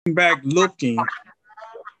back looking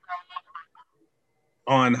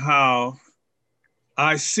on how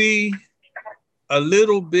I see a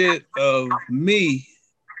little bit of me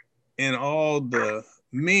in all the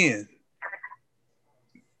men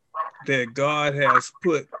that God has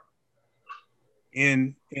put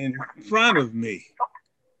in front of me.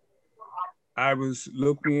 I was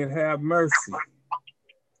looking at Have Mercy,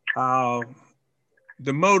 how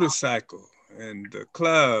the motorcycle and the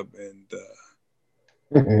club and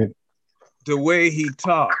the way he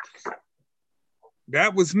talked,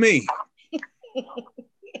 that was me.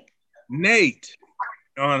 Nate,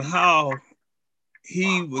 on how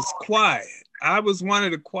he was quiet. I was one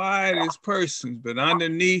of the quietest persons, but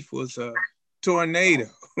underneath was a tornado.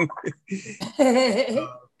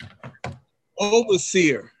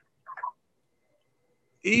 Overseer,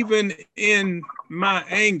 even in my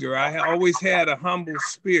anger, I always had a humble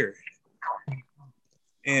spirit.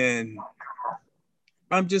 And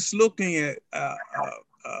I'm just looking at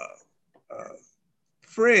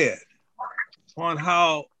Fred on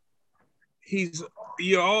how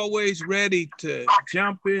you're always ready to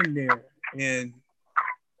jump in there and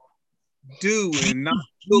do and not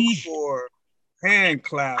look for hand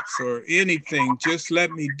claps or anything. Just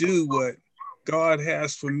let me do what God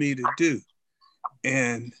has for me to do.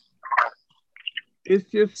 And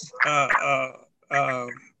it's just,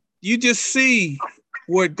 you just see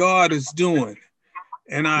what God is doing.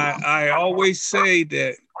 And I always say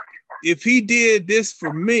that if he did this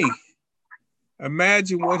for me,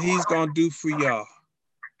 imagine what he's going to do for y'all.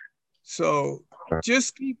 So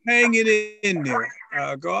just keep hanging in there.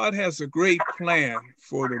 God has a great plan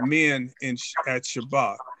for the men at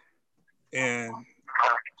Shabbat. And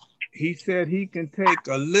he said he can take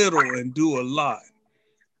a little and do a lot.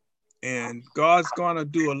 And God's going to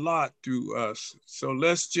do a lot through us. So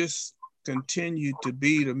let's just continue to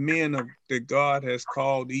be the men that God has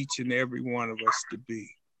called each and every one of us to be.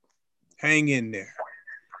 Hang in there.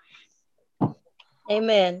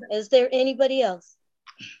 Amen. Is there anybody else?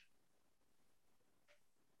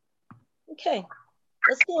 Okay,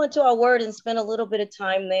 let's go into our word and spend a little bit of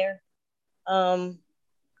time there.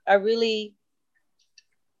 I really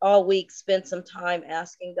all week spent some time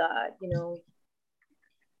asking God,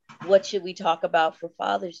 what should we talk about for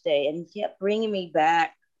Father's Day? And he kept bringing me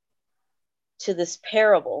back to this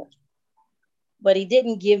parable, but he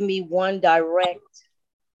didn't give me one direct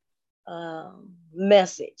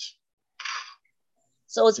message.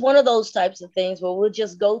 So it's one of those types of things where we'll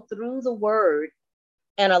just go through the word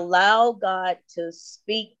and allow God to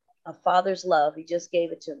speak a father's love. He just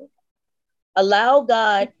gave it to me. Allow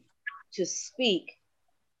God to speak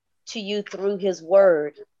to you through his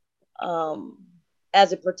word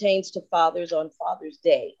as it pertains to fathers on Father's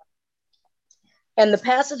Day. And the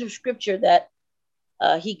passage of scripture that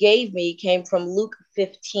he gave me came from Luke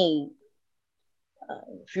 15.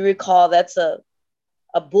 If you recall, that's a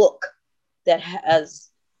book that has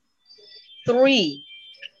 3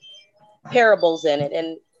 parables in it.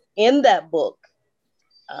 And in that book,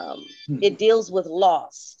 it deals with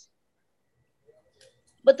loss.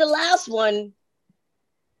 But the last one,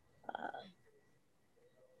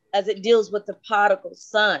 as it deals with the prodigal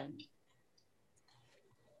son,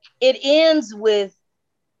 it ends with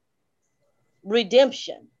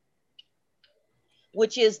redemption,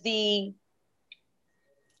 which is the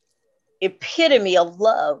epitome of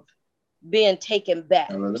love being taken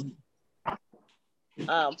back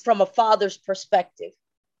from a father's perspective.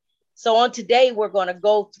 So on today, we're going to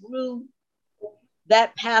go through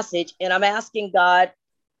that passage, and I'm asking God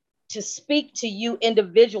to speak to you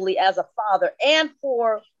individually as a father and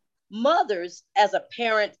for mothers as a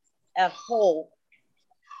parent at whole.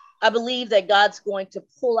 I believe that God's going to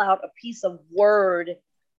pull out a piece of word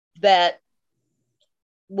that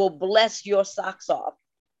will bless your socks off.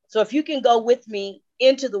 So if you can go with me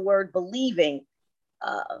into the word believing,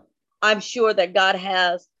 I'm sure that God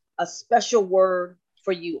has a special word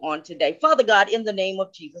for you on today. Father God, in the name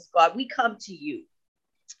of Jesus, God, we come to you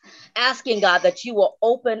asking, God, that you will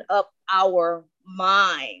open up our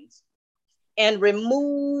minds and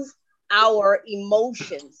remove our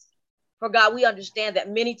emotions. For God, we understand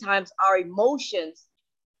that many times our emotions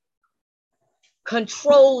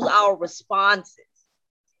control our responses.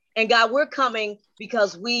 And God, we're coming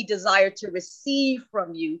because we desire to receive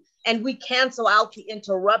from you, and we cancel out the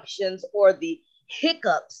interruptions or the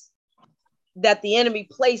hiccups that the enemy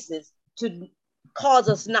places to cause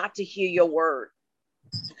us not to hear your word.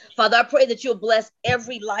 Father, I pray that you'll bless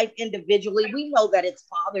every life individually. We know that it's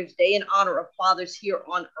Father's Day in honor of fathers here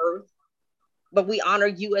on earth, but we honor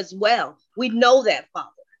you as well. We know that, Father.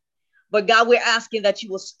 But God, we're asking that you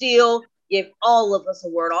will still give all of us a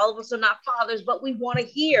word. All of us are not fathers, but we want to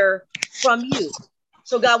hear from you.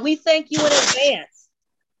 So God, we thank you in advance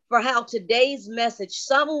for how today's message,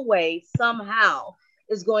 some way, somehow,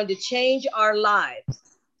 is going to change our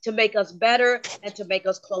lives, to make us better and to make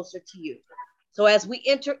us closer to you. So as we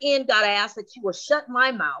enter in, God, I ask that you will shut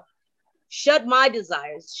my mouth, shut my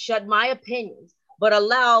desires, shut my opinions, but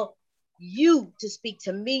allow you to speak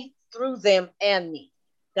to me through them and me.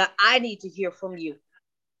 God, I need to hear from you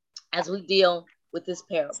as we deal with this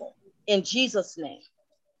parable. In Jesus' name,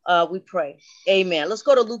 we pray. Amen. Let's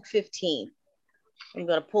go to Luke 15. I'm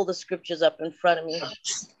going to pull the scriptures up in front of me.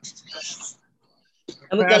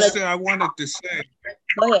 And we're Pastor, I wanted to say,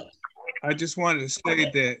 go ahead. I just wanted to say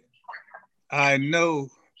that I know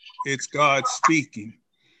it's God speaking.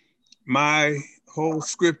 My whole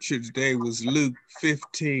scripture today was Luke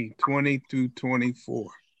 15, 20 through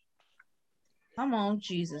 24. Come on,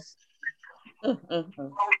 Jesus.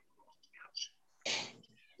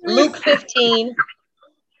 Luke 15.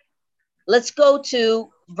 Let's go to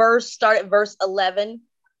start at verse 11.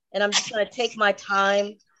 And I'm just going to take my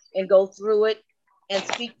time and go through it and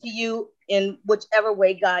speak to you in whichever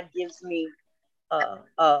way God gives me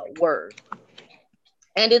a word.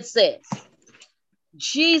 And it says,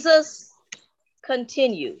 Jesus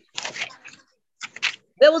continued.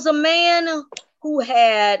 There was a man who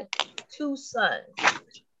had 2 sons.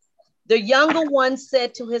 The younger one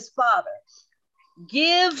said to his father,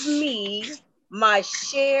 "Give me my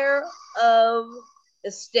share of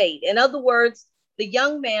estate." In other words, the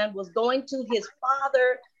young man was going to his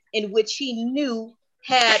father, in which he knew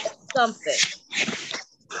had something.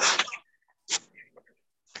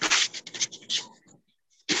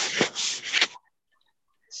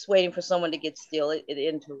 Just waiting for someone to get still. It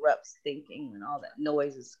interrupts thinking when all that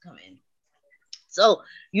noise is coming. So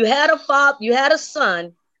you had a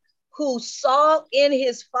son who saw in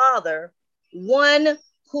his father one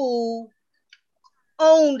who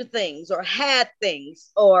owned things or had things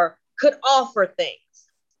or could offer things.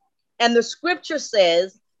 And the scripture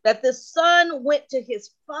says that the son went to his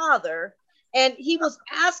father and he was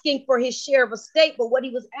asking for his share of estate, but what he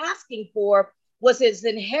was asking for was his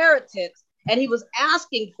inheritance, and he was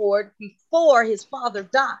asking for it before his father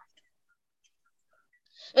died.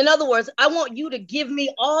 In other words, I want you to give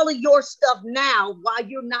me all of your stuff now while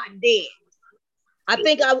you're not dead. I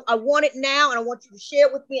think I want it now, and I want you to share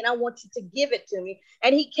it with me, and I want you to give it to me.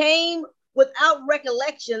 And he came without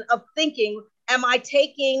recollection of thinking, am I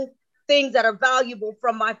taking things that are valuable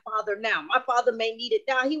from my father now? My father may need it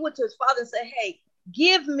now. He went to his father and said, hey,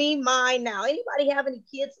 give me mine now. Anybody have any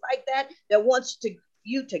kids like that wants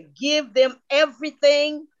you to give them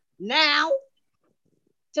everything now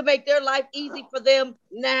to make their life easy for them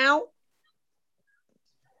now?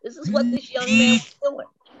 This is what this young man was doing.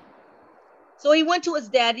 So he went to his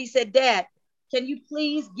dad. He said, Dad, can you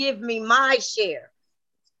please give me my share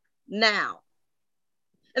now?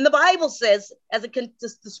 And the Bible says, as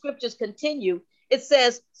the scriptures continue, it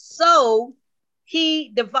says, so he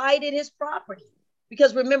divided his property.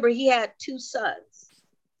 Because remember, he had 2 sons,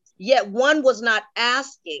 yet one was not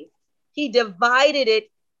asking. He divided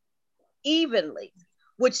it evenly,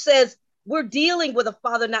 which says we're dealing with a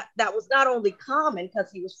father that was not only common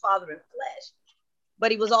because he was father in flesh,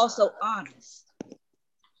 but he was also honest.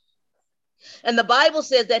 And the Bible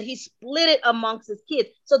says that he split it amongst his kids.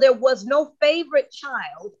 So there was no favorite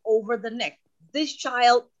child over the next. This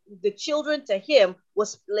child, the children to him,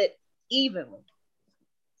 was split evenly.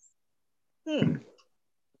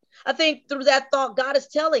 I think through that thought, God is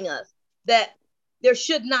telling us that there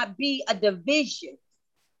should not be a division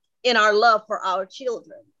in our love for our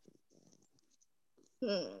children.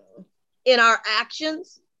 In our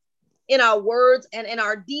actions, in our words, and in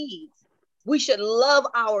our deeds, we should love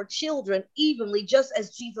our children evenly, just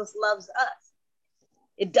as Jesus loves us.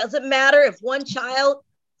 It doesn't matter if one child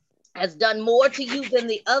has done more to you than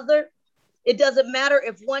the other. It doesn't matter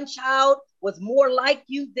if one child was more like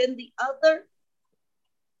you than the other.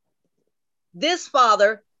 This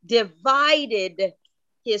father divided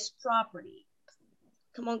his property.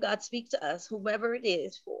 Come on, God, speak to us, whomever it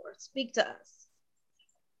is for, speak to us.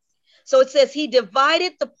 So it says he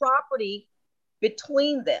divided the property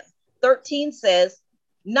between them. 13 says,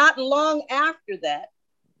 not long after that,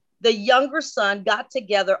 the younger son got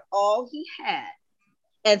together all he had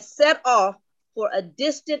and set off for a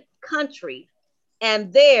distant country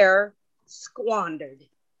and there squandered.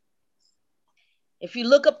 If you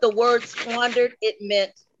look up the word squandered, it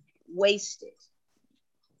meant wasted.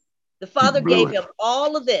 The father gave him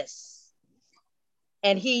all of this,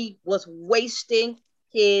 and he was wasting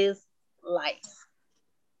his life.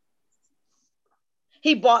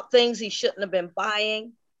 He bought things he shouldn't have been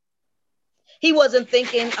buying. He wasn't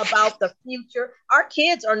thinking about the future. Our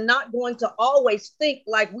kids are not going to always think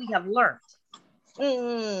like we have learned.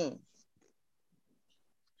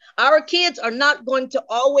 Our kids are not going to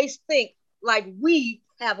always think like we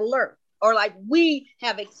have learned or like we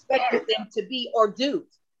have expected them to be or do.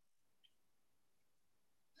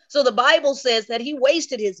 So the Bible says that he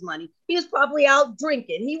wasted his money. He was probably out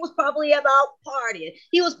drinking. He was probably out partying.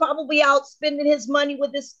 He was probably out spending his money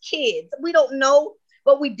with his kids. We don't know,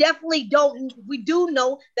 but we do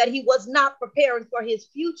know that he was not preparing for his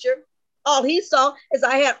future. All he saw is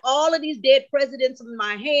I had all of these dead presidents in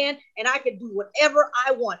my hand and I could do whatever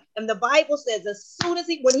I want. And the Bible says as soon as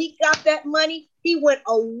when he got that money, he went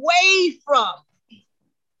away from.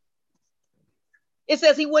 It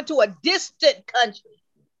says he went to a distant country.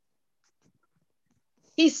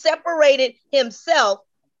 He separated himself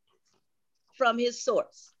from his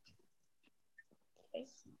source. Okay.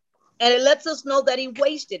 And it lets us know that he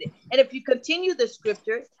wasted it. And if you continue the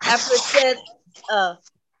scripture, after it says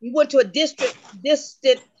he went to a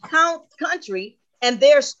distant country and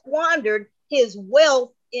there squandered his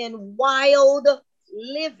wealth in wild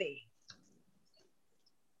living,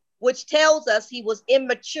 which tells us he was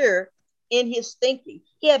immature in his thinking.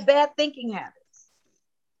 He had bad thinking habits.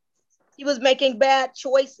 He was making bad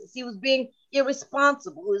choices. He was being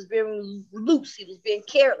irresponsible. He was being loose. He was being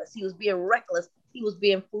careless. He was being reckless. He was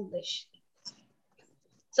being foolish.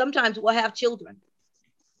 Sometimes we'll have children,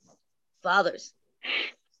 fathers,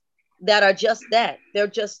 that are just that. They're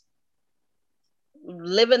just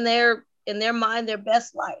living in their mind, their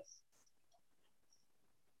best life.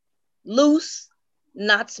 Loose,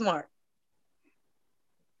 not smart.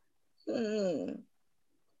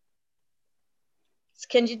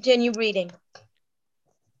 Can you continue reading?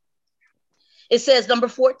 It says, number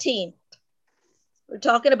 14, we're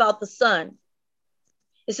talking about the son.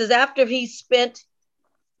 It says, after he spent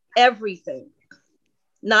everything,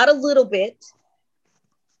 not a little bit.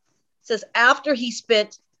 It says, after he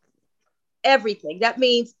spent everything. That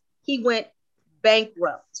means he went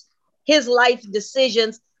bankrupt. His life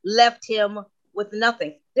decisions left him with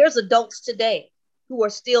nothing. There's adults today who are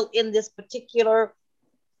still in this particular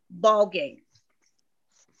ball game.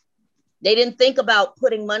 They didn't think about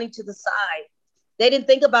putting money to the side. They didn't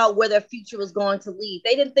think about where their future was going to lead.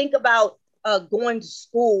 They didn't think about going to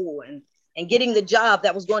school and getting the job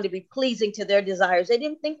that was going to be pleasing to their desires. They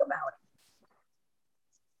didn't think about it.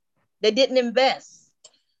 They didn't invest.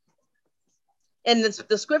 And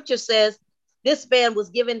the scripture says this man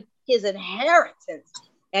was given his inheritance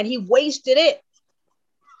and he wasted it.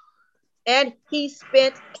 And he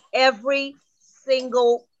spent every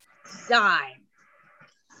single dime.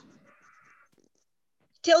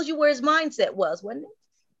 Tells you where his mindset was, wasn't it?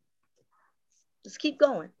 Just keep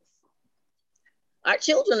going. Our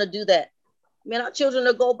children will do that. Man, our children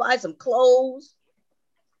will go buy some clothes.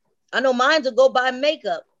 I know mine will go buy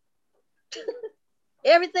makeup.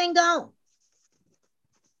 Everything gone.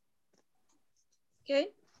 Okay,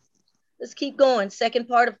 let's keep going. Second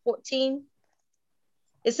part of 14.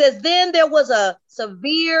 It says, then there was a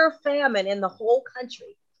severe famine in the whole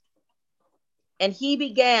country, and he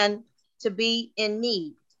began to be in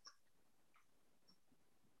need.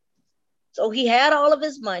 So he had all of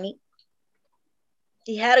his money.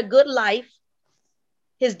 He had a good life.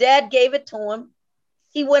 His dad gave it to him.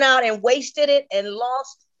 He went out and wasted it and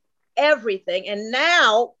lost everything. And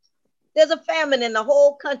now there's a famine in the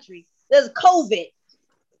whole country. There's COVID.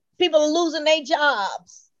 People are losing their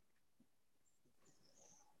jobs.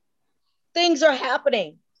 Things are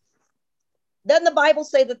happening. Doesn't the Bible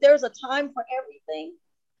say that there's a time for everything?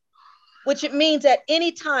 Which it means at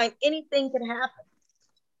any time, anything can happen.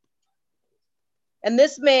 And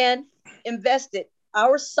this man invested,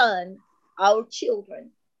 our son, our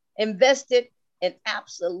children, invested in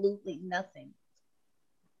absolutely nothing.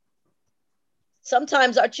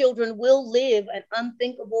 Sometimes our children will live an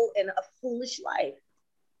unthinkable and a foolish life.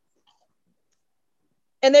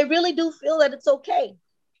 And they really do feel that it's okay.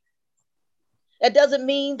 That doesn't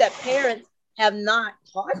mean that parents have not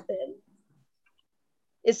taught them.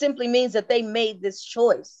 It simply means that they made this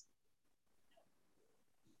choice.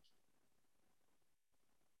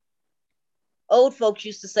 Old folks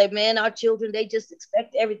used to say, man, our children, they just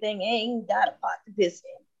expect everything. They ain't got a pot to piss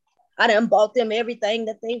in. I done bought them everything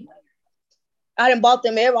that they want. I done bought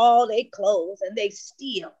them all their clothes, and they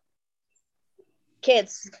still can't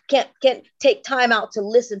take time out to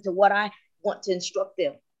listen to what I want to instruct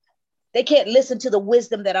them. They can't listen to the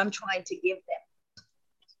wisdom that I'm trying to give them.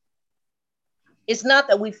 It's not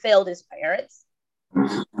that we failed as parents.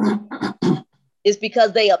 It's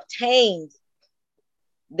because they obtained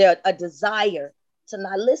a desire to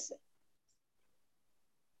not listen.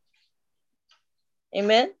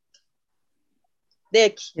 Amen.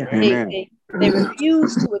 They Amen.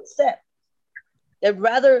 refuse to accept. They'd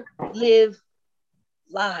rather live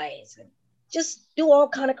lies and just do all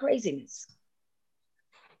kind of craziness.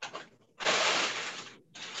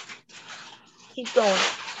 Keep going.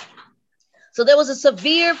 So there was a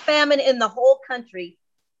severe famine in the whole country,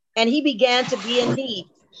 and he began to be in need.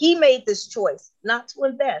 He made this choice not to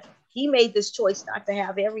invest. He made this choice not to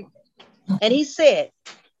have everything. And he said,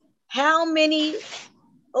 how many,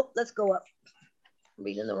 let's go up. I'm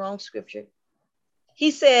reading the wrong scripture.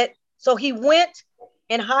 He said, so he went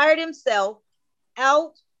and hired himself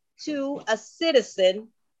out to a citizen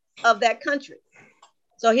of that country.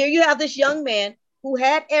 So here you have this young man who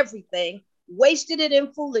had everything, wasted it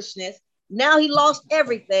in foolishness. Now he lost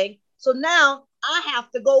everything. So now I have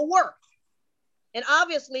to go work. And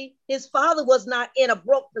obviously his father was not in a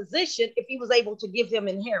broke position if he was able to give him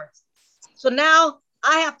inheritance. So now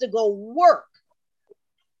I have to go work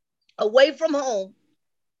away from home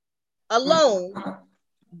alone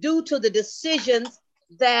due to the decisions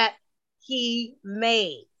that he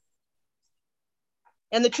made.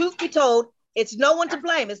 And the truth be told, it's no one to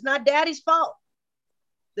blame. It's not daddy's fault.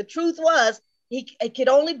 The truth was he could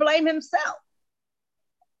only blame himself.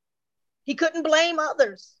 He couldn't blame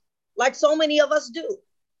others like so many of us do.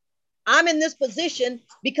 I'm in this position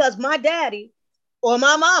because my daddy or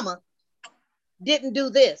my mama didn't do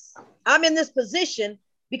this. I'm in this position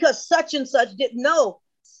because such and such didn't know.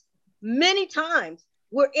 Many times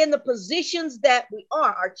we're in the positions that we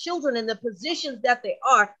are, our children in the positions that they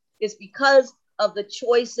are, is because of the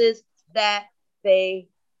choices that they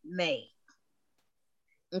made.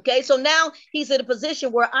 Okay, so now he's in a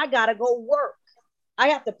position where I gotta go work. I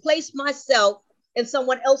have to place myself in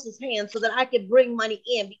someone else's hands so that I can bring money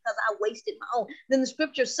in because I wasted my own. Then the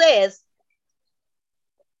scripture says,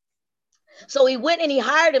 so he went and he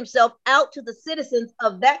hired himself out to the citizens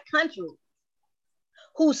of that country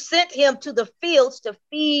who sent him to the fields to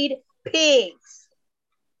feed pigs.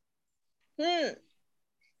 I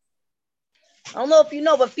don't know if you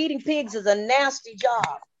know, but feeding pigs is a nasty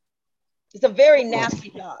job. It's a very nasty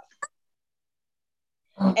job.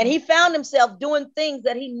 And he found himself doing things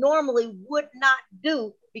that he normally would not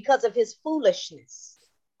do because of his foolishness.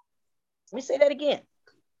 Let me say that again.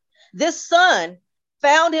 This son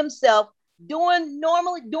found himself doing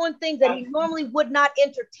things that he normally would not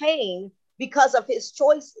entertain because of his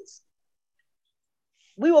choices.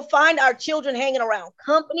 We will find our children hanging around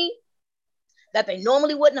company that they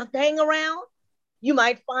normally wouldn't hang around. You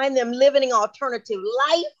might find them living an alternative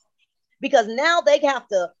life because now they have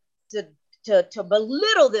to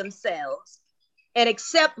belittle themselves and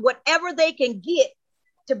accept whatever they can get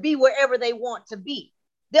to be wherever they want to be.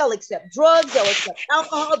 They'll accept drugs, they'll accept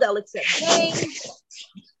alcohol, they'll accept games.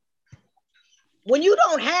 When you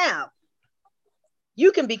don't have,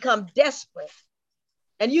 you can become desperate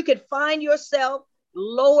and you can find yourself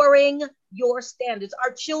lowering your standards.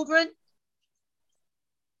 Our children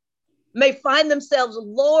may find themselves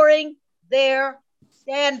lowering their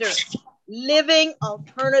standards, living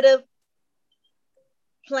alternative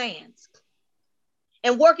plans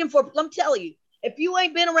and working for, I'm telling you, if you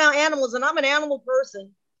ain't been around animals, and I'm an animal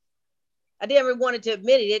person, I never wanted to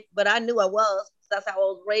admit it, but I knew I was. That's how I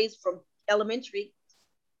was raised from elementary.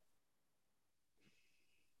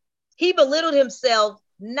 He belittled himself.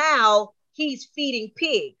 Now he's feeding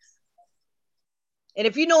pigs. And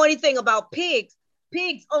if you know anything about pigs,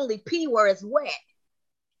 pigs only pee where it's wet.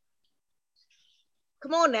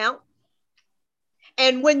 Come on now.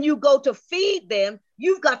 And when you go to feed them,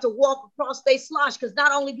 you've got to walk across their slosh because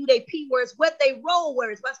not only do they pee where it's wet, they roll where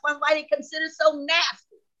it's wet. That's why they consider it so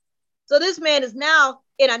nasty. So this man is now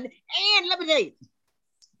and let me tell you,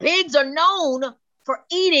 pigs are known for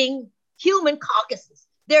eating human carcasses.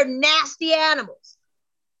 They're nasty animals.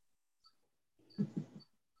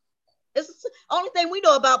 This is the only thing we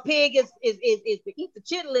know about pig is to eat the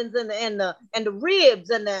chitlins and the ribs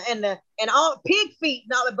and all pig feet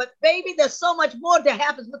and all that. But baby, there's so much more that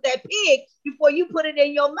happens with that pig before you put it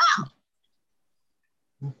in your mouth.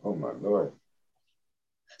 Oh my Lord.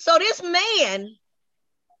 So this man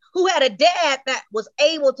who had a dad that was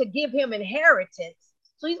able to give him inheritance,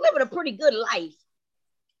 so he's living a pretty good life.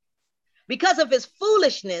 Because of his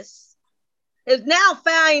foolishness, is now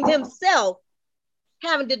finding himself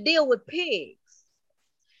having to deal with pigs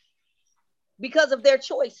because of their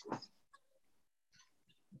choices.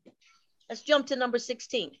 Let's jump to number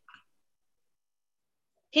 16.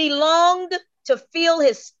 He longed to fill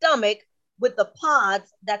his stomach with the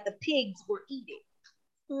pods that the pigs were eating.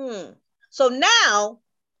 So now,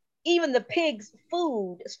 even the pigs'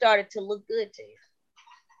 food started to look good to him.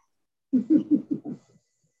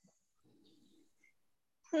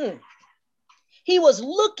 He was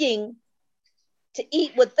looking to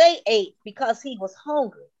eat what they ate because he was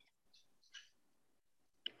hungry.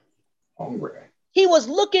 He was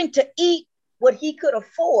looking to eat what he could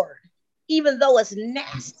afford, even though it's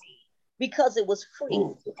nasty, because it was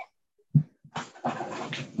free.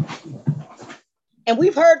 And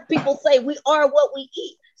we've heard people say we are what we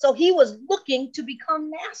eat. So he was looking to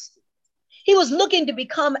become nasty. He was looking to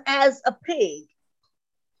become as a pig.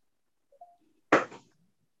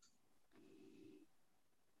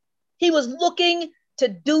 He was looking to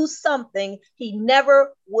do something he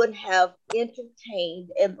never would have entertained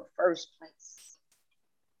in the first place.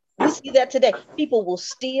 We see that today. People will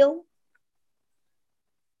steal.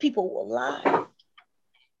 People will lie.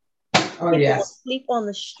 People will sleep on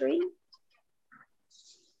the street.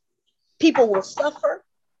 People will suffer.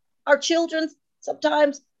 Our children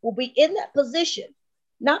sometimes will be in that position,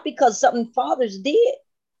 not because something fathers did,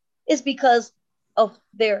 it's because of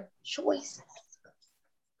their choices.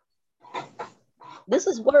 This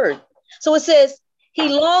is word. So it says, he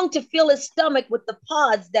longed to fill his stomach with the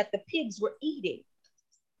pods that the pigs were eating.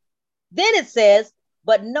 Then it says,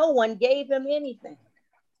 but no one gave him anything.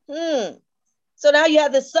 So now you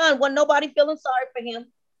have the son, when nobody feeling sorry for him.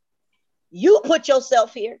 You put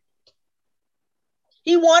yourself here.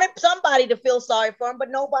 He wanted somebody to feel sorry for him, but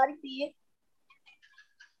nobody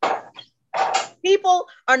did. People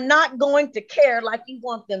are not going to care like you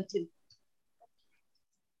want them to.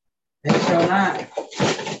 They shall not.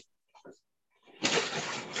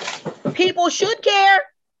 People should care,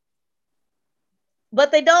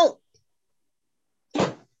 but they don't.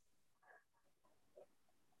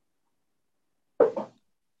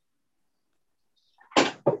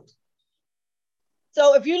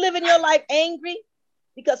 So if you live in your life angry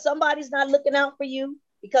because somebody's not looking out for you,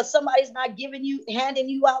 because somebody's not giving you, handing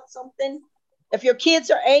you out something, if your kids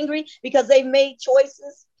are angry because they've made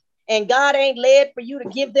choices and God ain't led for you to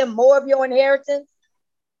give them more of your inheritance,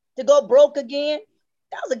 to go broke again,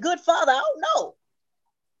 that was a good father. I don't know.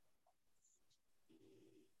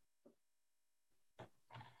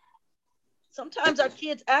 Sometimes our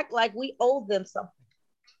kids act like we owe them something.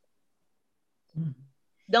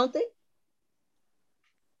 Don't they?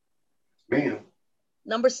 Man.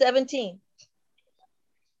 Number 17.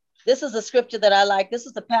 This is a scripture that I like. This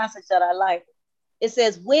is the passage that I like. It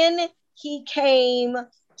says, when he came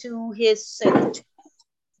to his senses.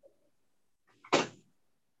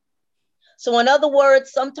 So in other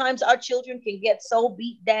words, sometimes our children can get so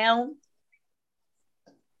beat down.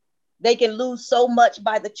 They can lose so much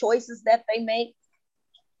by the choices that they make.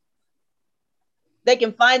 They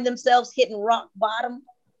can find themselves hitting rock bottom.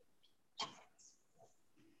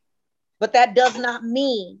 But that does not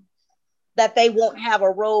mean that they won't have a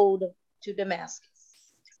road to Damascus.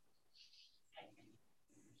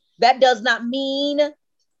 That does not mean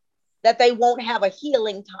that they won't have a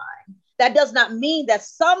healing time. That does not mean that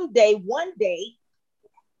someday, one day,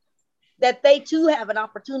 that they too have an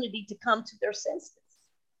opportunity to come to their senses.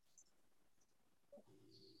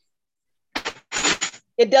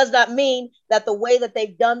 It does not mean that the way that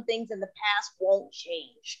they've done things in the past won't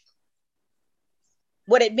change.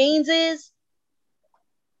 What it means is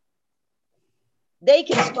they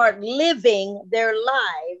can start living their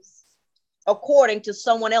lives according to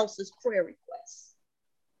someone else's prayer requests.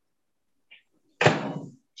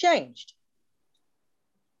 Changed.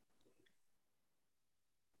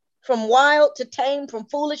 From wild to tame, from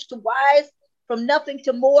foolish to wise, from nothing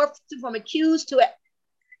to more, from accused to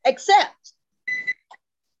accept.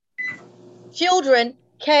 Children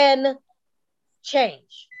can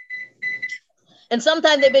change. And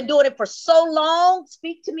sometimes they've been doing it for so long.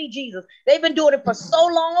 Speak to me, Jesus. They've been doing it for so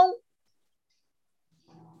long.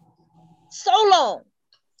 So long.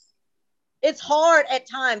 It's hard at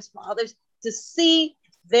times, fathers, to see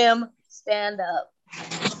them stand up.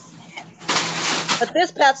 But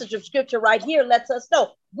this passage of scripture right here lets us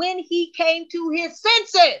know when he came to his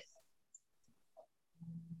senses.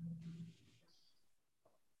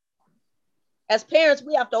 As parents,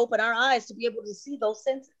 we have to open our eyes to be able to see those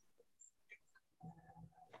senses.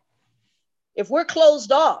 If we're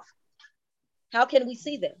closed off, how can we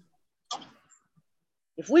see them?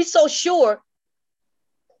 If we're so sure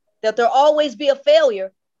that there'll always be a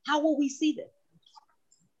failure, how will we see them?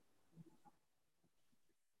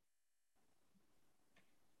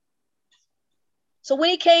 So when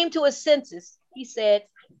he came to his senses, he said,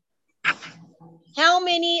 how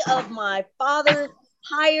many of my father's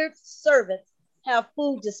hired servants have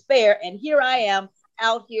food to spare? And here I am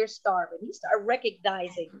out here starving. He started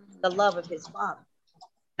recognizing the love of his father.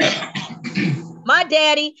 My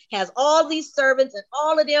daddy has all these servants and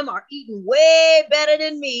all of them are eating way better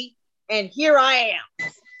than me. And here I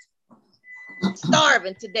am,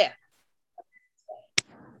 starving to death.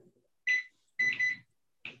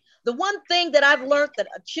 The one thing that I've learned that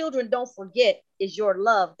children don't forget is your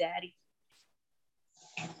love, Daddy.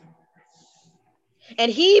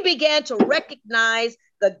 And he began to recognize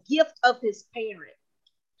the gift of his parent.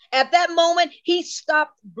 At that moment, he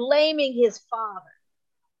stopped blaming his father.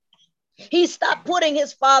 He stopped putting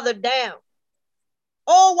his father down.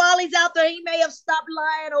 Oh, while he's out there, he may have stopped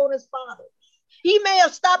lying on his father. He may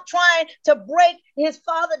have stopped trying to break his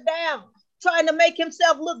father down, trying to make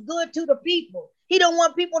himself look good to the people. He don't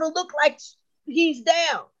want people to look like he's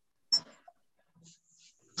down.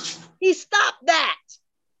 He stopped that.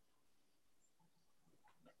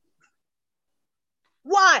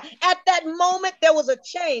 Why? At that moment, there was a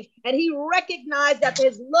change, and he recognized that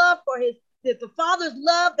his love for that the father's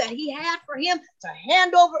love that he had for him to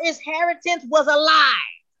hand over his inheritance was a lie.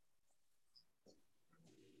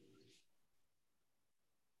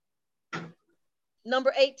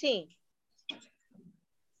 Number 18.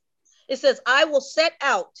 It says, I will set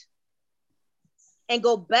out and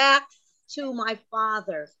go back to my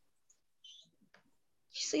father.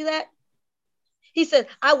 You see that? He said,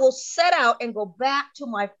 I will set out and go back to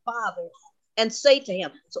my father and say to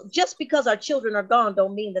him. So just because our children are gone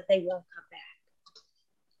don't mean that they won't come back.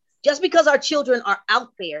 Just because our children are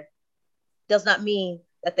out there does not mean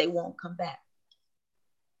that they won't come back.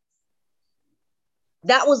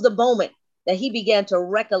 That was the moment that he began to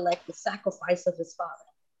recollect the sacrifice of his father.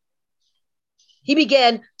 He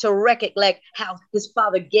began to recollect how his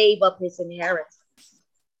father gave up his inheritance.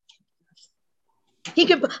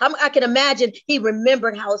 I can imagine he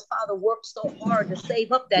remembered how his father worked so hard to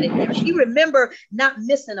save up that inheritance. He remembered not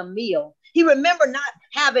missing a meal. He remembered not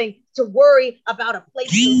having to worry about a place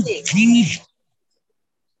to live.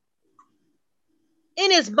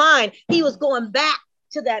 In his mind, he was going back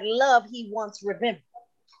to that love he once remembered.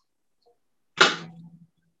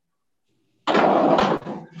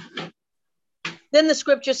 Then the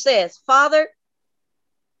scripture says, Father,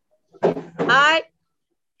 I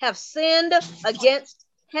have sinned against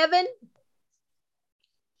heaven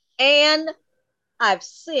and I've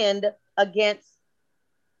sinned against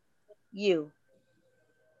you.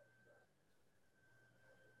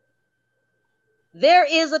 There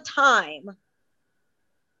is a time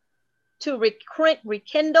to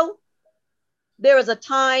rekindle. There is a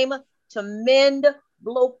time to mend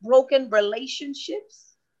broken relationships.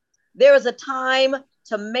 There is a time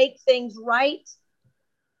to make things right.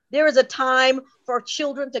 There is a time for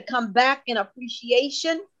children to come back in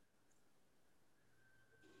appreciation.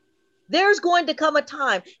 There's going to come a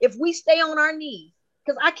time if we stay on our knees,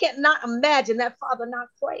 because I can't not imagine that father not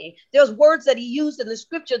praying. There's words that he used in the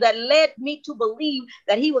scripture that led me to believe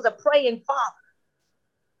that he was a praying father.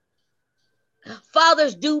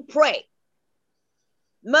 Fathers do pray.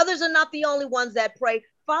 Mothers are not the only ones that pray.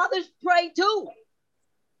 Fathers pray too.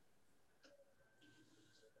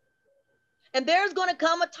 And there's going to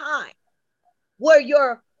come a time where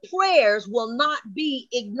your prayers will not be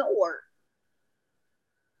ignored.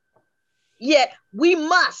 Yet we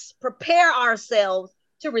must prepare ourselves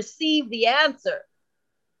to receive the answer.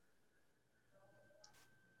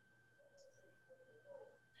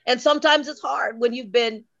 And sometimes it's hard when you've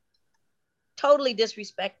been totally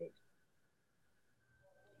disrespected,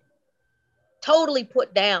 totally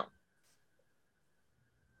put down.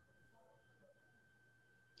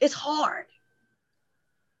 It's hard.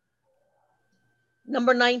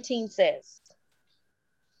 Number 19 says,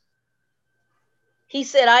 he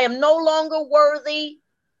said, I am no longer worthy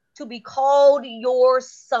to be called your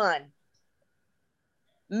son.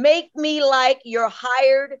 Make me like your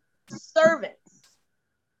hired servants.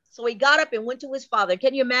 So he got up and went to his father.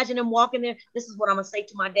 Can you imagine him walking there? This is what I'm going to say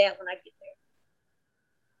to my dad when I get there.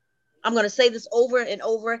 I'm going to say this over and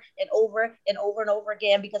over and over and over and over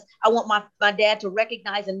again because I want my dad to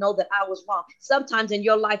recognize and know that I was wrong. Sometimes in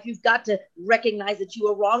your life, you've got to recognize that you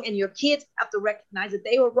were wrong, and your kids have to recognize that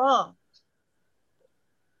they were wrong.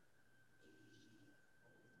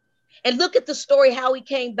 And look at the story, how he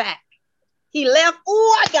came back. He left.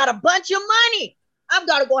 Oh, I got a bunch of money. I'm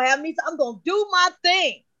going to go have me. I'm going to do my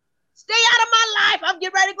thing. Stay out of my life. I'm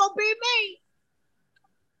getting ready to go be me.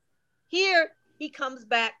 Here he comes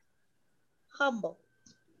back humble.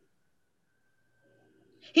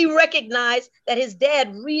 He recognized that his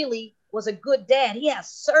dad really was a good dad. He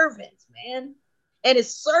has servants, man. And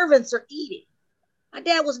his servants are eating. My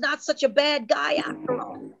dad was not such a bad guy after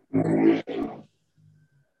all.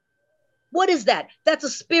 What is that? That's a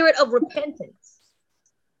spirit of repentance.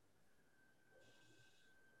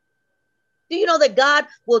 Do you know that God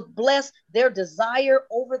will bless their desire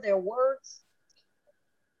over their words?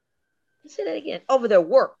 Say that again. Over their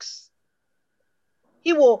works.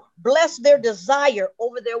 He will bless their desire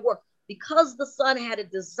over their work, because the son had a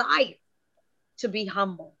desire to be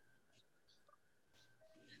humble,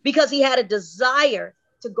 because he had a desire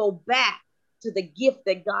to go back to the gift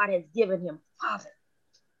that God has given him. Father,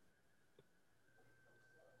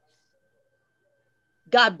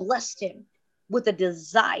 God blessed him with a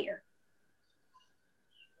desire.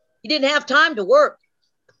 He didn't have time to work,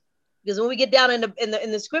 because when we get down in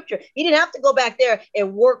the scripture, he didn't have to go back there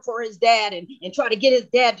and work for his dad and try to get his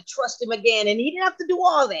dad to trust him again. And he didn't have to do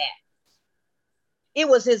all that. It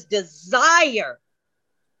was his desire,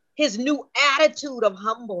 his new attitude of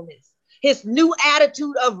humbleness, his new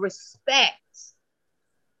attitude of respect.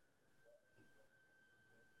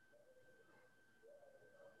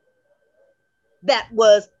 That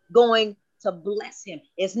was going to bless him.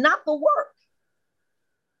 It's not the work.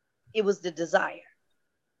 It was the desire.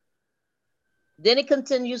 Then it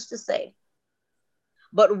continues to say,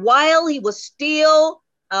 but while he was still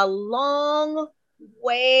a long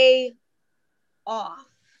way off,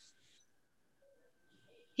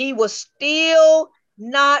 he was still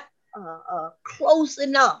not close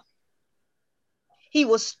enough. He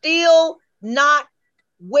was still not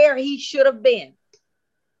where he should have been.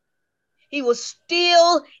 He was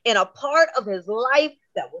still in a part of his life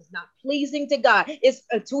that was not pleasing to God. It's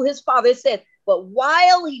to his father. It said, but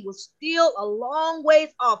while he was still a long ways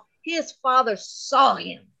off, his father saw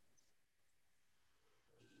him.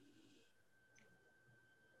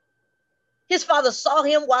 His father saw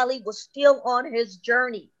him while he was still on his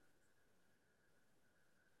journey.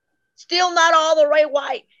 Still not all the way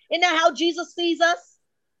right. Isn't that how Jesus sees us?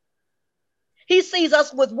 He sees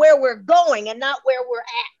us with where we're going and not where we're at.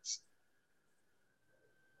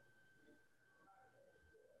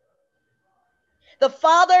 The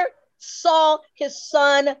father saw his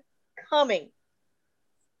son coming.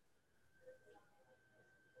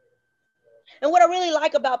 And what I really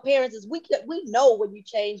like about parents is we know when you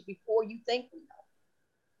change before you think we know.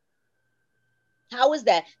 How is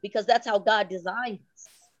that? Because that's how God designed us.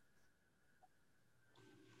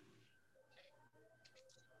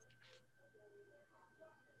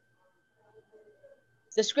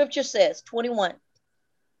 The scripture says, 21.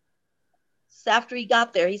 After he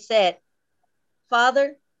got there, he said,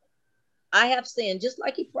 Father, I have sinned, just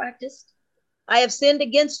like he practiced. I have sinned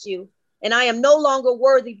against you, and I am no longer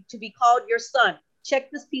worthy to be called your son.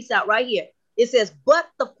 Check this piece out right here. It says, but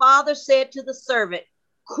the father said to the servant,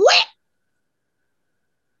 quick,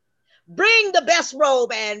 bring the best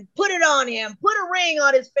robe and put it on him. Put a ring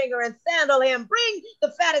on his finger and sandal him. Bring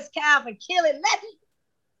the fattest calf and kill it. Let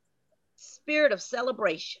spirit of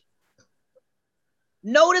celebration.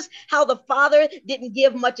 Notice how the father didn't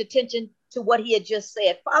give much attention to what he had just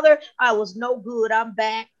said. Father, I was no good. I'm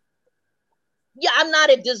back. Yeah, I'm not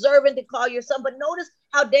deserving to call your son. But notice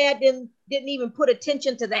how dad didn't even put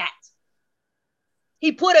attention to that.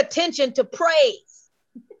 He put attention to praise.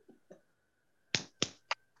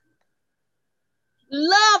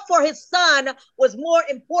 Love for his son was more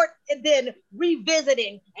important than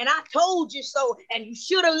revisiting. And I told you so, and you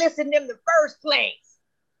should have listened in the first place.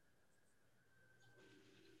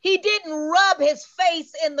 He didn't rub his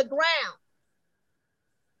face in the ground.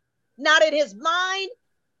 Not in his mind,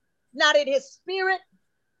 not in his spirit.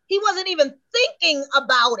 He wasn't even thinking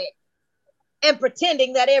about it and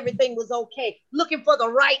pretending that everything was okay, looking for the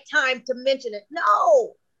right time to mention it.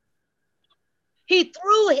 No. He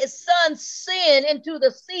threw his son's sin into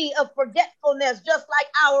the sea of forgetfulness, just like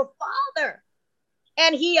our Father.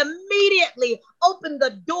 And he immediately opened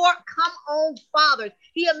the door. Come on, fathers.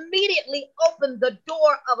 He immediately opened the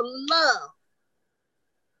door of love.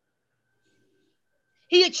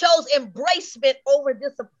 He chose embracement over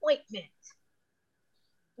disappointment.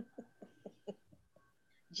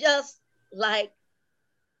 Just like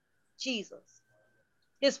Jesus.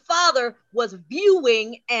 His father was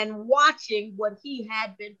viewing and watching what he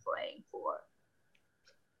had been praying for.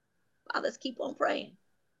 Fathers, keep on praying.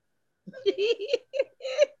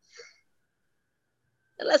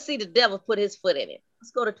 And let's see the devil put his foot in it.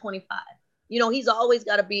 Let's go to 25. You know, he's always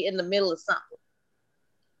got to be in the middle of something.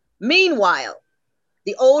 Meanwhile,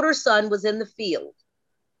 the older son was in the field.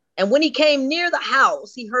 And when he came near the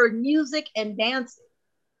house, he heard music and dancing.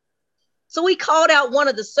 So he called out one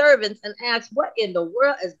of the servants and asked, what in the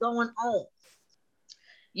world is going on?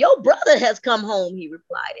 Your brother has come home, he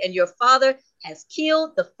replied, and your father has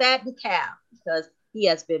killed the fattened calf because he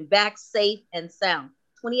has been back safe and sound.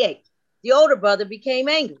 28. The older brother became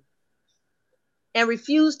angry and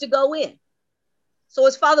refused to go in. So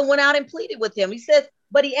his father went out and pleaded with him. He says,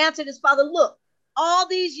 but he answered his father, look, All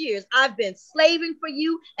these years, I've been slaving for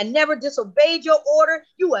you and never disobeyed your order.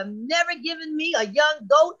 You have never given me a young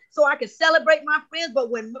goat so I could celebrate my friends. But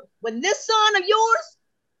when this son of yours,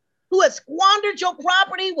 who has squandered your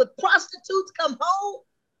property with prostitutes, come home,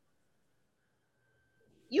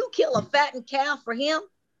 you kill a fattened calf for him.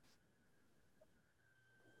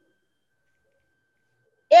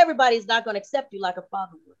 Everybody's not going to accept you like a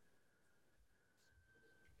father would.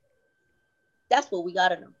 That's what we got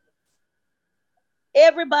to know.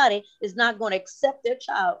 Everybody is not going to accept their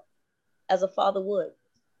child as a father would.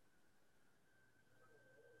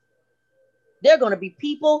 There are going to be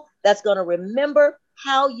people that's going to remember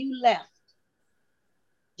how you left.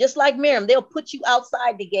 Just like Miriam, they'll put you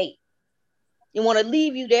outside the gate. You want to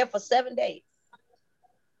leave you there for 7 days.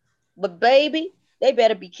 But baby, they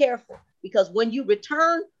better be careful, because when you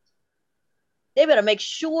return, they better make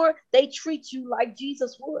sure they treat you like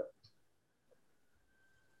Jesus would.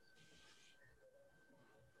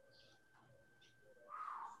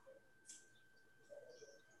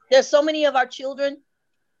 There's so many of our children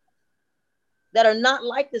that are not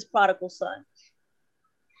like this prodigal son.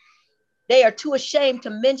 They are too ashamed to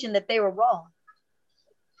mention that they were wrong.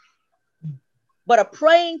 But a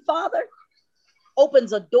praying father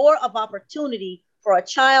opens a door of opportunity for a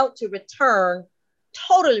child to return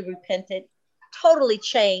totally repentant, totally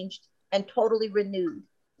changed, and totally renewed.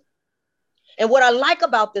 And what I like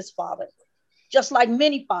about this father, just like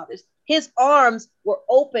many fathers, his arms were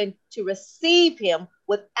open to receive him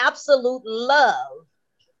with absolute love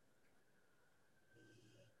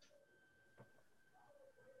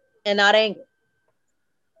and not anger.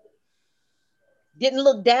 Didn't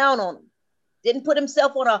look down on him. Didn't put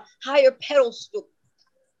himself on a higher pedestal.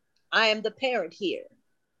 I am the parent here,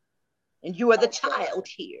 and you are the child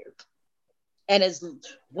here. And as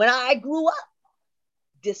when I grew up,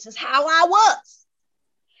 this is how I was.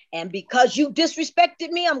 And because you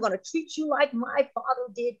disrespected me, I'm going to treat you like my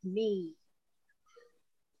father did me.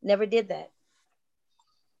 Never did that.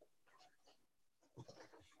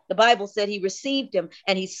 The Bible said he received him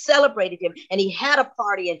and he celebrated him and he had a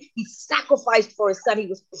party and he sacrificed for his son. He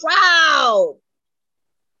was proud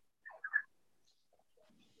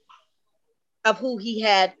of who he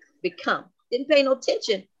had become. Didn't pay no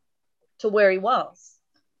attention to where he was.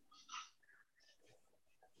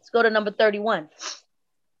 Let's go to number 31.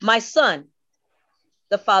 My son,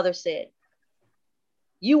 the father said,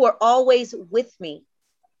 you are always with me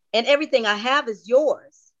and everything I have is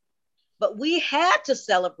yours. But we had to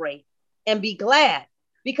celebrate and be glad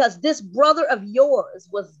because this brother of yours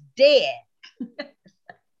was dead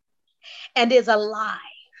and is alive.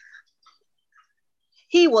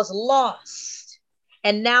 He was lost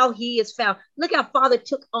and now he is found. Look how Father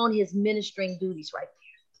took on his ministering duties right there.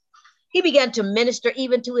 He began to minister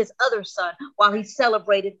even to his other son while he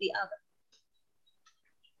celebrated the other.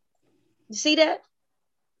 You see that?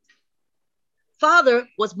 Father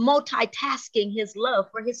was multitasking his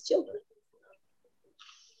love for his children.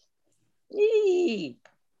 He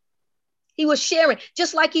was sharing,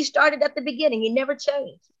 just like he started at the beginning. He never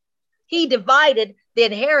changed. He divided the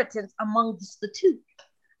inheritance amongst the two.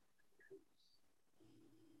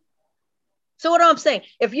 So what I'm saying,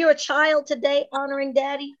 if you're a child today honoring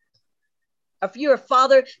daddy, if you're a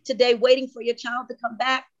father today waiting for your child to come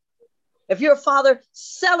back, if you're a father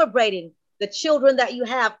celebrating the children that you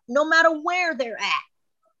have, no matter where they're at,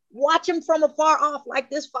 watch them from afar off like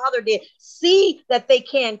this father did. See that they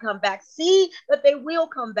can come back. See that they will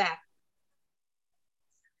come back.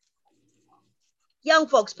 Young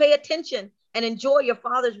folks, pay attention and enjoy your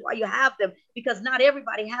fathers while you have them, because not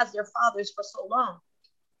everybody has their fathers for so long.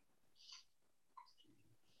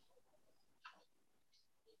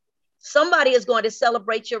 Somebody is going to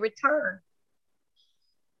celebrate your return.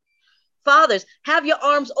 Fathers, have your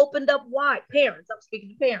arms opened up wide. Parents, I'm speaking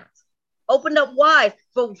to parents. Opened up wide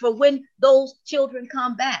for when those children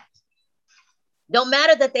come back. Don't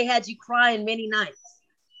matter that they had you crying many nights.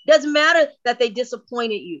 Doesn't matter that they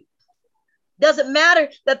disappointed you. Doesn't matter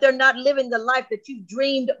that they're not living the life that you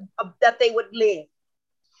dreamed of, that they would live.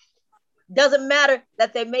 Doesn't matter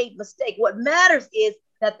that they made mistakes. What matters is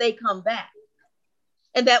that they come back.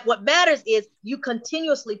 And that what matters is you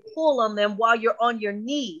continuously pull on them while you're on your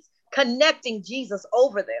knees, connecting Jesus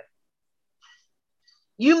over them.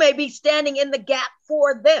 You may be standing in the gap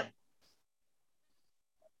for them.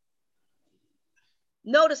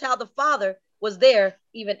 Notice how the father was there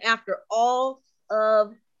even after all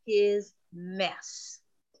of his mess.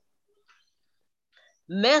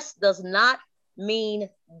 Mess does not mean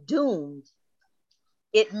doomed.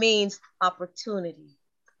 It means opportunity.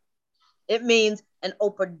 It means an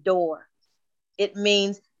open door. It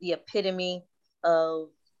means the epitome of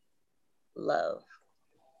love.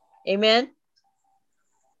 Amen.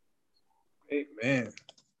 Amen.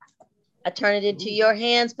 I turn it into your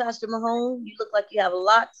hands, Pastor Mahone. You look like you have a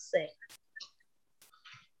lot to say.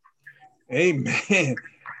 Amen.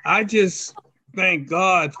 I just thank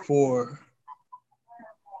God for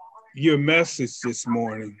your message this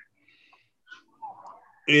morning.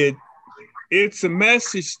 It's a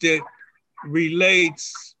message that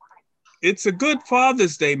relates. It's a good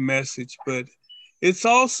Father's Day message, but it's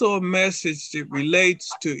also a message that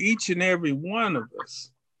relates to each and every one of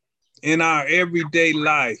us in our everyday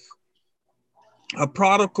life. A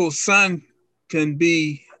prodigal son can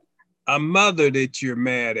be a mother that you're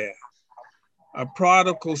mad at. A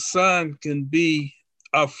prodigal son can be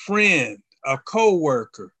a friend, a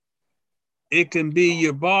coworker. It can be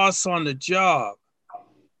your boss on the job.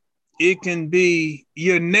 It can be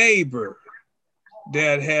your neighbor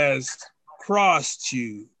that has crossed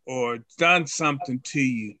you or done something to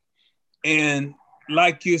you. And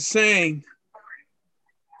like you're saying,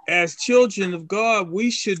 as children of God, we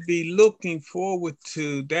should be looking forward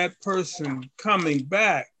to that person coming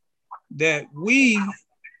back, that we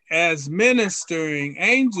as ministering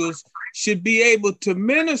angels should be able to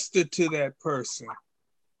minister to that person,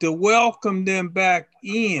 to welcome them back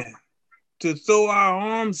in, to throw our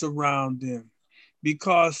arms around them.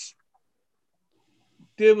 Because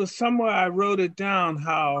there was somewhere I wrote it down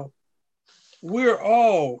how we're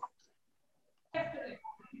all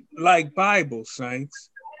like Bible saints.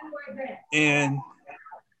 And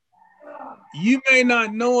you may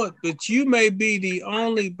not know it, but you may be the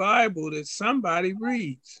only Bible that somebody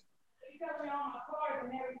reads.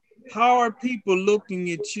 How are people looking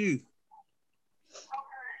at you?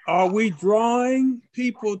 Are we drawing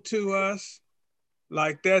people to us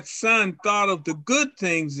like that son thought of the good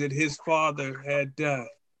things that his father had done,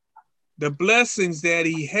 the blessings that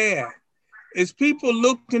he had? Is people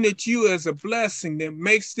looking at you as a blessing that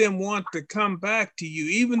makes them want to come back to you,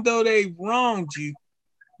 even though they wronged you?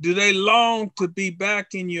 Do they long to be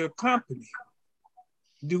back in your company?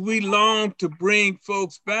 Do we long to bring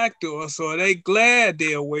folks back to us, or are they glad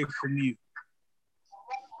they're away from you?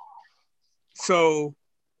 So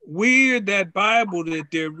we're that Bible that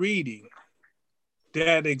they're reading,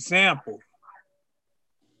 that example.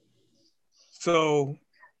 So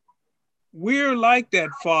we're like that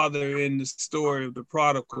father in the story of the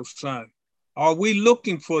prodigal son. Are we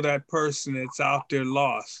looking for that person that's out there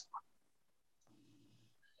lost?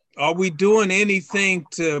 Are we doing anything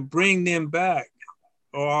to bring them back?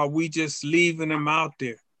 Or are we just leaving them out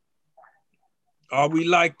there? Are we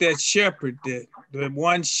like that shepherd that the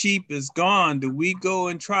one sheep is gone? Do we go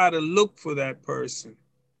and try to look for that person?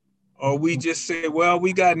 Or we just say, well,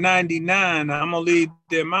 we got 99, I'm gonna leave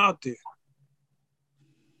them out there.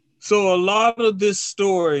 So a lot of this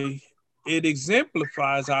story, it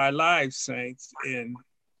exemplifies our lives, saints, in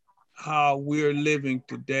how we're living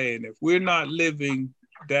today. And if we're not living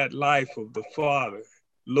that life of the Father,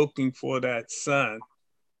 looking for that son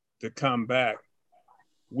to come back,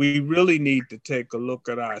 we really need to take a look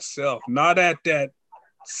at ourselves, not at that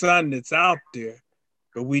son that's out there,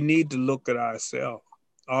 but we need to look at ourselves.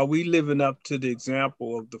 Are we living up to the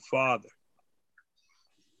example of the Father?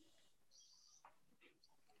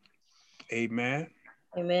 Amen.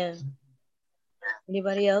 Amen.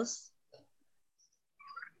 Anybody else?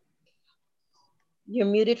 You're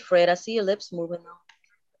muted, Fred. I see your lips moving though.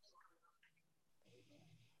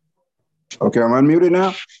 Okay, I'm unmuted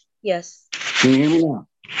now? Yes. Can you hear me now?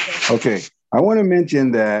 Yes. Okay, I want to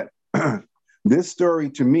mention that this story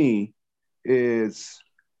to me is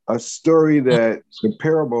a story that the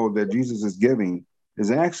parable that Jesus is giving is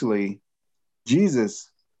actually Jesus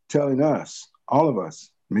telling us, all of us,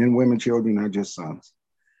 men, women, children, not just sons,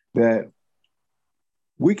 that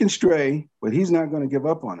we can stray, but he's not going to give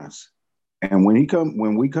up on us. And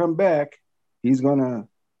when we come back, he's going to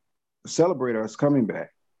celebrate us coming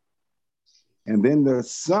back. And then the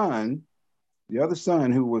other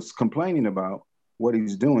son who was complaining about what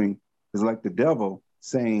he's doing is like the devil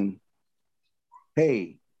saying,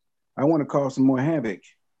 hey, I want to cause some more havoc.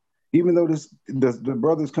 Even though the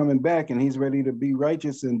brother's coming back and he's ready to be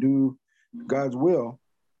righteous and do God's will,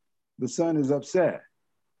 the son is upset.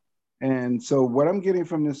 And so what I'm getting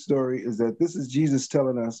from this story is that this is Jesus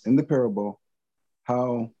telling us in the parable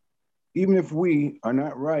how even if we are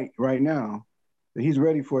not right now, that he's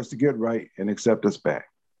ready for us to get right and accept us back.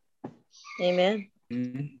 Amen.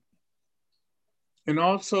 Mm-hmm. And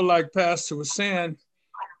also, like Pastor was saying,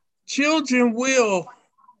 children will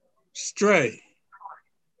stray.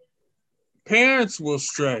 Parents will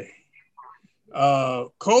stray.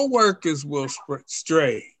 Co-workers will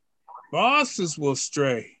stray. Bosses will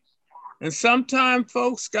stray. And sometimes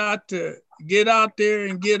folks got to get out there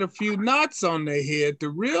and get a few knots on their head to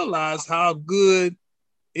realize how good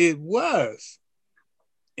it was.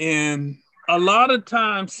 And a lot of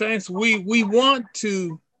times, saints, we want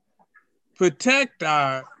to protect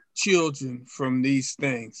our children from these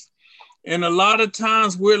things. And a lot of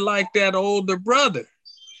times we're like that older brother.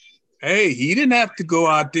 Hey, he didn't have to go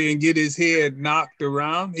out there and get his head knocked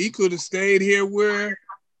around. He could have stayed here where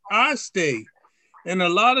I stayed. And a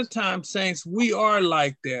lot of times, saints, we are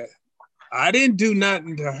like that. I didn't do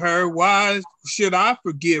nothing to her. Why should I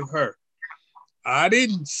forgive her? I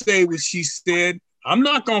didn't say what she said. I'm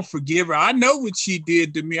not going to forgive her. I know what she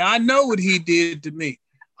did to me. I know what he did to me.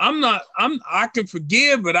 I can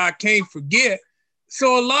forgive, but I can't forget.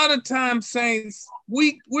 So a lot of times, saints,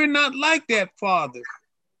 we're not like that, Father.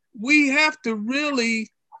 We have to really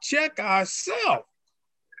check ourselves,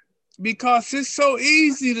 because it's so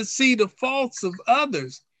easy to see the faults of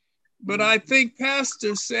others. But I think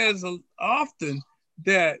Pastor says often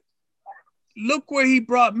that, look where he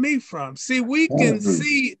brought me from. See, we can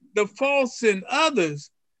see the faults in others,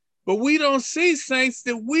 but we don't see, saints,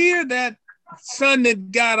 that we're that son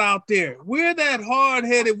that got out there. We're that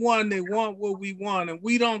hard-headed one that want what we want, and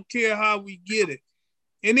we don't care how we get it.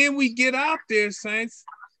 And then we get out there, saints,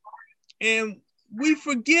 and we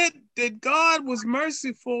forget that God was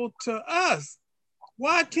merciful to us.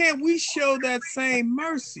 Why can't we show that same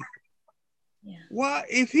mercy? Yeah. Why,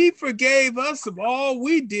 if he forgave us of all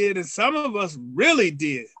we did, and some of us really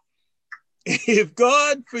did, if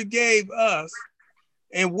God forgave us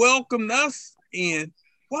and welcomed us in,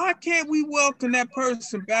 why can't we welcome that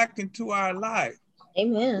person back into our life?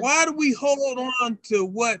 Amen. Why do we hold on to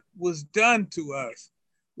what was done to us?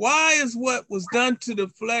 Why is what was done to the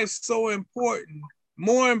flesh so important,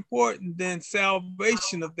 more important than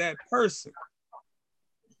salvation of that person?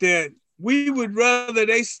 That we would rather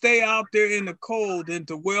they stay out there in the cold than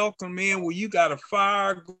to welcome in where you got a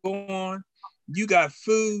fire going, you got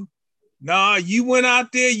food. Nah, you went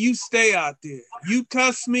out there, you stay out there. You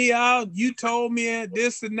cussed me out, you told me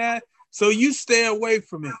this and that, so you stay away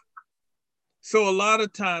from me. So a lot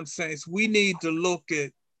of times, saints, we need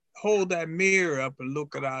to hold that mirror up and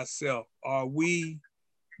look at ourselves. Are we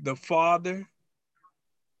the father?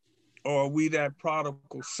 Or are we that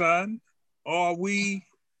prodigal son? Or are we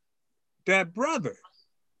that brother?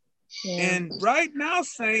 Yeah. And right now,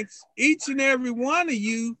 saints, each and every one of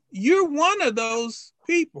you, you're one of those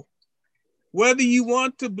people. Whether you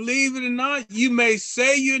want to believe it or not, you may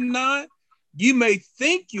say you're not, you may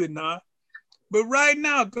think you're not, but right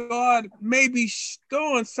now, God may be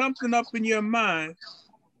throwing something up in your mind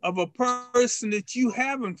of a person that you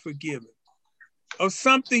haven't forgiven, of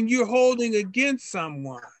something you're holding against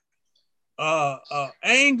someone,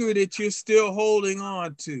 anger that you're still holding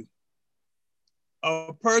on to,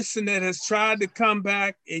 a person that has tried to come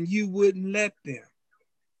back and you wouldn't let them.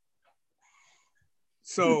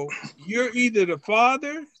 So you're either the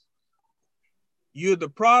father, you're the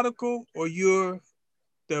prodigal, or you're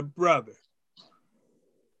the brother.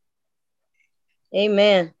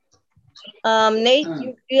 Amen. Nate,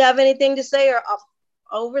 you have anything to say, or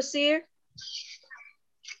overseer?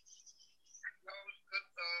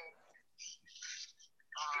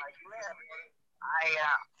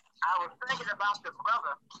 I was thinking about the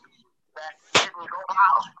brother that didn't go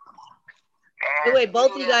out. Wait,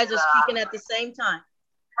 both of you guys are speaking at the same time.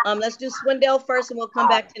 Let's do Swindell first, and we'll come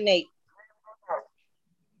back to Nate.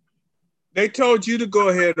 They told you to go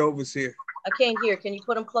ahead, overseer. I can't hear. Can you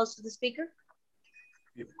put him close to the speaker?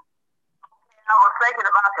 I was thinking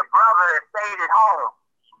about the brother that stayed at home.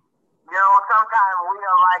 You know, sometimes we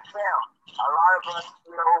are like them. A lot of us,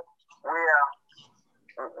 you know, we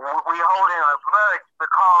holding a grudge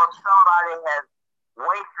because somebody has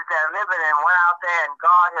wasted their living and went out there and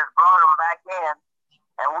God has brought them back in,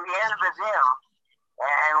 and we envy them,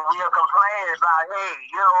 and we are complaining about,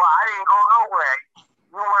 hey, you know, I didn't go nowhere.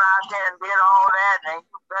 You went out there and did all that, and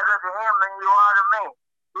you better to him than you are to me.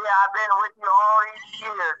 Yeah, I've been with you all these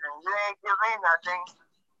years, and you ain't give me nothing.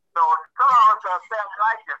 So some of us are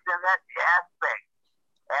self-righteous in that aspect,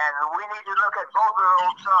 and we need to look at both of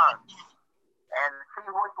those sons and see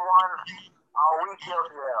which one are we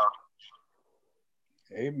guilty of.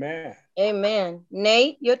 Amen. Amen.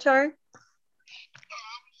 Nate, your turn.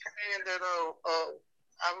 Saying that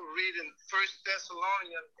I was reading First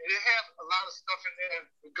Thessalonians, and it had a lot of stuff in there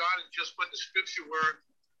regarding just what the scripture were,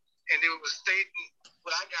 and it was stating,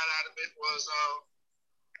 what I got out of it was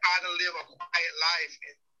how to live a quiet life.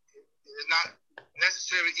 It's not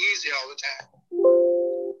necessarily easy all the time.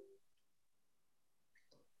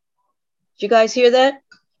 Did you guys hear that?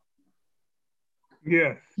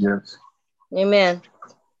 Yes. Yes. Amen.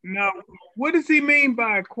 Now, what does he mean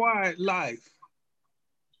by a quiet life?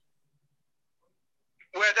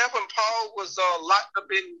 Well, that's when Paul was locked up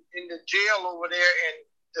in the jail over there, and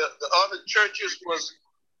the other churches was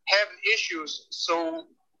having issues. So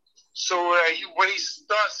when he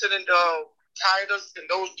started sending Titus and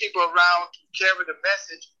those people around to carry the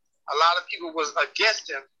message, a lot of people was against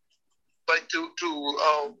him. But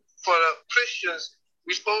for the Christians,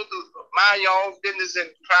 we're supposed to mind your own business and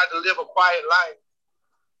try to live a quiet life.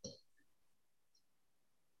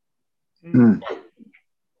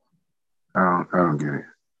 I don't get it.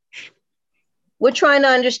 We're trying to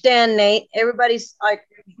understand, Nate. Everybody's like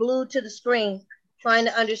glued to the screen, trying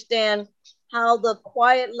to understand how the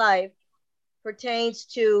quiet life pertains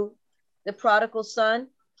to the prodigal son.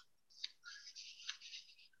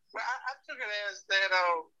 Well, I took it as that,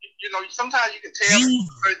 sometimes you can tell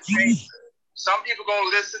certain things. Some people gonna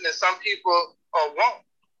listen and some people won't.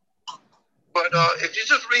 But if you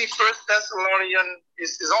just read First Thessalonians,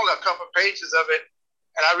 it's only a couple of pages of it,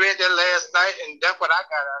 and I read that last night, and that's what I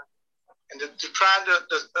got out of it. And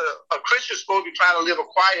a Christian is supposed to be trying to live a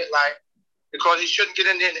quiet life, because he shouldn't get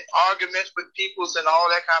into any arguments with peoples and all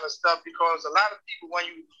that kind of stuff, because a lot of people, when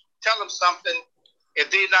you tell them something,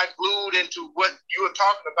 if they're not glued into what you were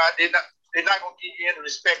talking about, they're not going to give you any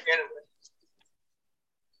respect anyway.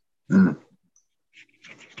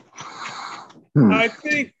 I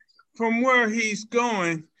think from where he's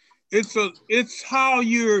going, it's how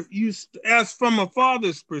you as from a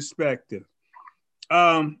father's perspective.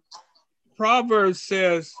 Proverbs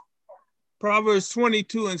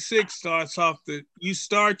 22:6 starts off that you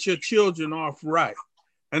start your children off right.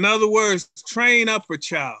 In other words, train up a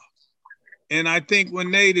child. And I think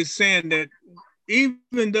when Nate is saying that,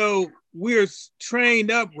 even though we're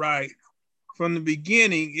trained up right from the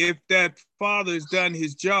beginning, if that father's done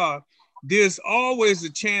his job, there's always a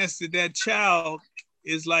chance that that child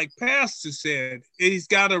is, like Pastor said, he's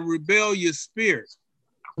got a rebellious spirit.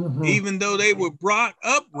 Mm-hmm. Even though they were brought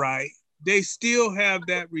up right, they still have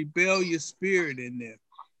that rebellious spirit in them.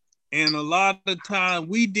 And a lot of time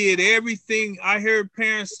we did everything. I heard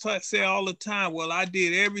parents say all the time, well, I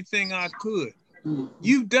did everything I could. Mm-hmm.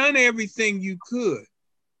 You've done everything you could.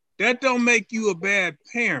 That don't make you a bad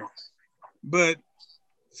parent. But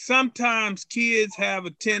sometimes kids have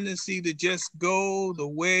a tendency to just go the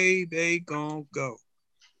way they gonna go.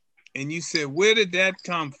 And you said, where did that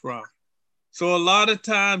come from? So a lot of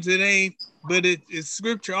times it ain't, but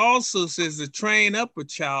scripture also says to train up a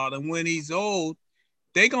child, and when he's old,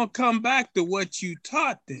 they gonna come back to what you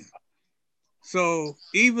taught them. So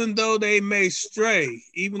even though they may stray,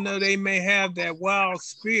 even though they may have that wild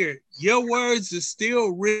spirit, your words are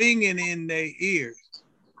still ringing in their ears.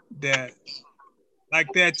 That,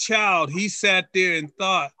 like that child, he sat there and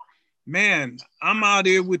thought, man, I'm out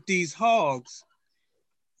here with these hogs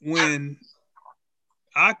when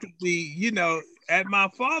I could be, at my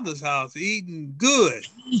father's house eating good,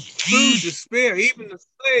 food to spare. Even the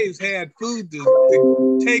slaves had food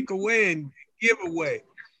to take away and give away.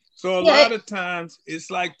 So a lot of times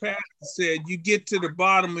it's like Pastor said, you get to the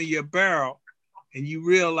bottom of your barrel and you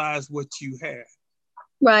realize what you have.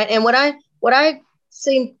 Right. And what I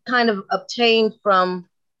seen kind of obtained from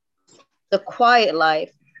the quiet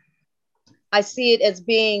life, I see it as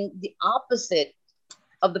being the opposite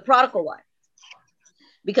of the prodigal life.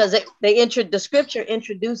 Because the scripture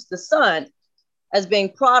introduced the son as being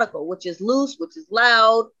prodigal, which is loose, which is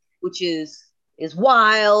loud, which is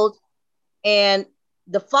wild. And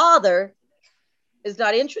the father is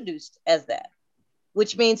not introduced as that,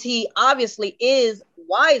 which means he obviously is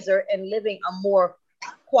wiser and living a more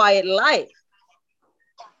quiet life.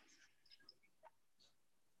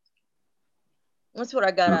 That's what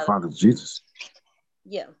I got out of it. Father Jesus.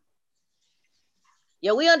 Yeah.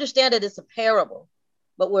 Yeah, we understand that it's a parable.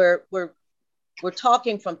 But we're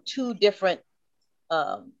talking from two different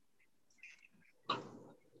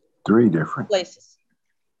three different places.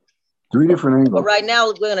 Three different angles. But right now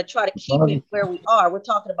we're going to try to keep it where we are. We're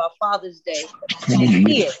talking about Father's Day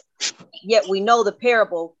here. Yet we know the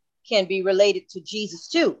parable can be related to Jesus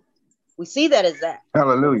too. We see that as that.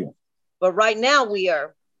 Hallelujah. But right now we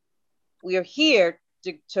are here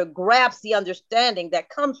to grasp the understanding that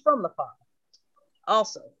comes from the Father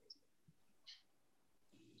also.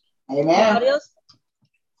 Amen. Anybody else?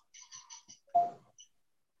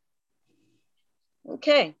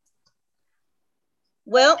 Okay.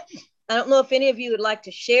 Well, I don't know if any of you would like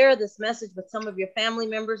to share this message with some of your family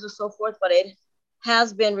members or so forth, but it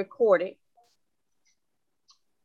has been recorded.